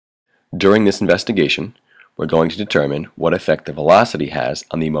During this investigation, we're going to determine what effect the velocity has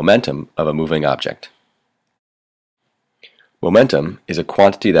on the momentum of a moving object. Momentum is a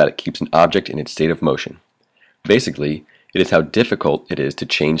quantity that keeps an object in its state of motion. Basically, it is how difficult it is to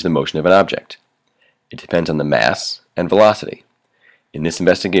change the motion of an object. It depends on the mass and velocity. In this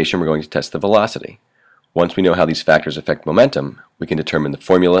investigation, we're going to test the velocity. Once we know how these factors affect momentum, we can determine the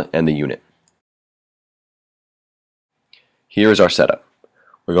formula and the unit. Here is our setup.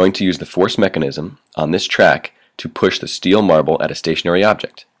 We're going to use the force mechanism on this track to push the steel marble at a stationary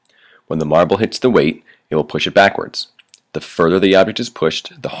object. When the marble hits the weight, it will push it backwards. The further the object is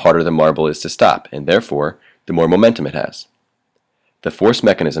pushed, the harder the marble is to stop, and therefore, the more momentum it has. The force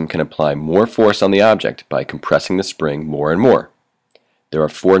mechanism can apply more force on the object by compressing the spring more and more. There are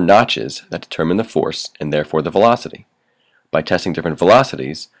 4 notches that determine the force and therefore the velocity. By testing different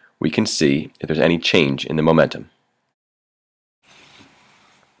velocities, we can see if there's any change in the momentum.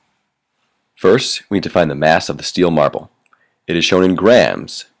 First, we need to find the mass of the steel marble. It is shown in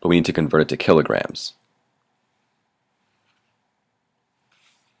grams, but we need to convert it to kilograms.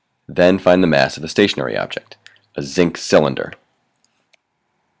 Then find the mass of the stationary object, a zinc cylinder.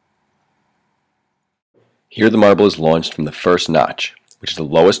 Here the marble is launched from the first notch, which is the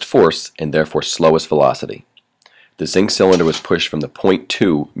lowest force and therefore slowest velocity. The zinc cylinder was pushed from the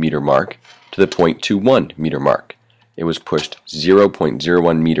 0.2 meter mark to the 0.21 meter mark. It was pushed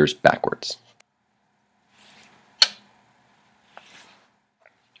 0.01 meters backwards.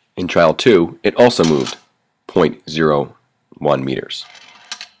 In trial 2, it also moved 0.01 meters.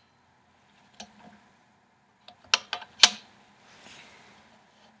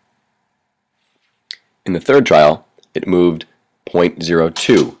 In the third trial, it moved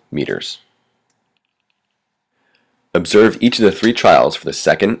 0.02 meters. Observe each of the 3 trials for the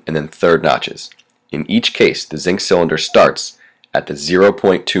second and then third notches. In each case, the zinc cylinder starts at the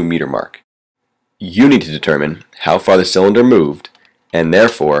 0.2 meter mark. You need to determine how far the cylinder moved, and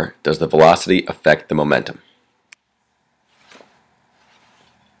therefore, does the velocity affect the momentum.